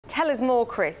Tell us more,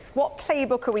 Chris. What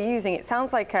playbook are we using? It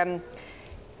sounds like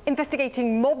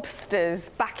investigating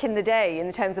mobsters back in the day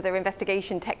in terms of their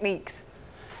investigation techniques.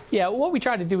 Yeah, what we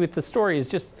tried to do with the story is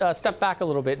just step back a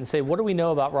little bit and say, what do we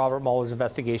know about Robert Mueller's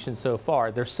investigation so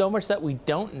far? There's so much that we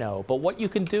don't know, but what you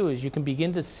can do is you can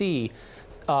begin to see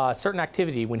certain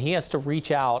activity when he has to reach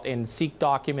out and seek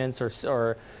documents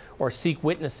or seek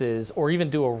witnesses, or even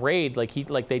do a raid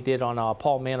like they did on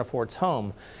Paul Manafort's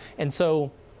home. And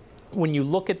so when you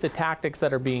look at the tactics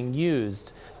that are being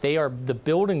used, they are the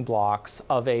building blocks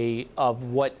of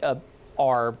what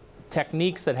are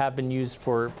techniques that have been used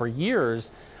for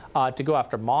years to go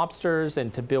after mobsters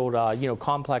and to build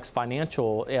complex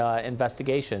financial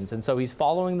investigations. And so he's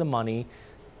following the money,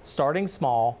 starting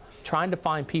small, trying to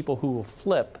find people who will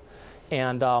flip,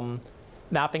 and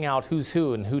mapping out who's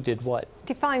who and who did what.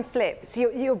 Define flip.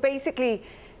 So they're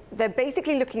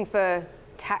basically looking for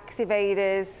tax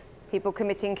evaders, people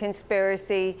committing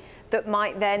conspiracy that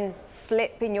might then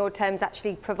flip, in your terms,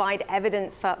 actually provide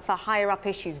evidence for higher up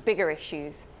issues, bigger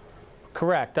issues.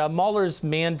 Correct. Mueller's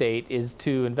mandate is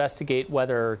to investigate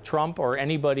whether Trump or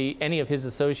any of his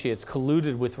associates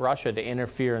colluded with Russia to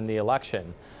interfere in the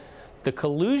election. The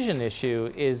collusion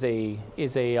issue is a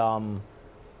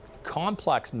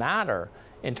complex matter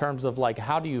in terms of like,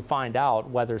 how do you find out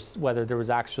whether there was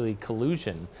actually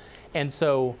collusion? And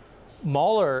so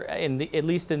Mueller, at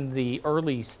least in the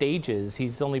early stages,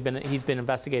 he's been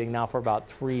investigating now for about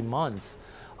 3 months,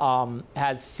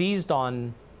 has seized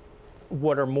on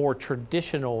what are more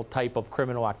traditional type of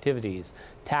criminal activities: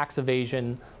 tax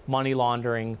evasion, money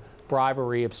laundering,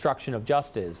 bribery, obstruction of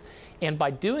justice. And by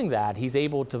doing that, he's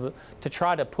able to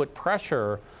try to put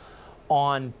pressure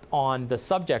on the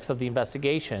subjects of the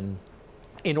investigation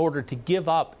in order to give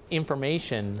up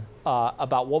information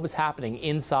about what was happening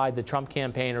inside the Trump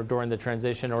campaign or during the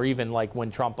transition, or even like when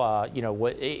Trump,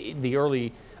 the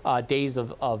early days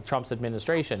of Trump's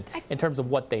administration, in terms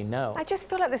of what they know. I just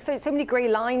feel like there's so many grey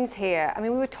lines here. I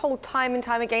mean, we were told time and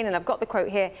time again, and I've got the quote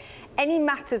here, any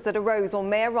matters that arose or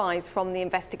may arise from the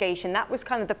investigation, that was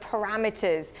kind of the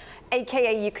parameters,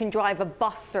 AKA you can drive a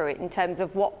bus through it in terms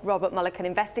of what Robert Mueller can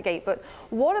investigate. But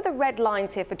what are the red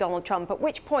lines here for Donald Trump? At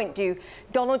which point do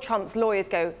Donald Trump's lawyers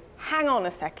go, hang on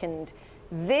a second,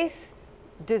 this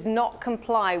does not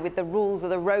comply with the rules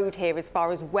of the road here as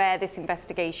far as where this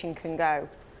investigation can go?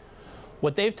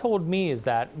 What they've told me is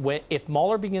that if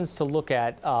Mueller begins to look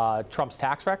at Trump's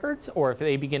tax records, or if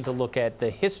they begin to look at the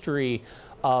history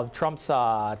of Trump's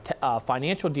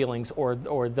financial dealings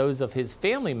or those of his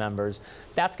family members,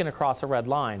 that's going to cross a red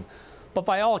line. But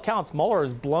by all accounts, Mueller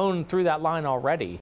has blown through that line already.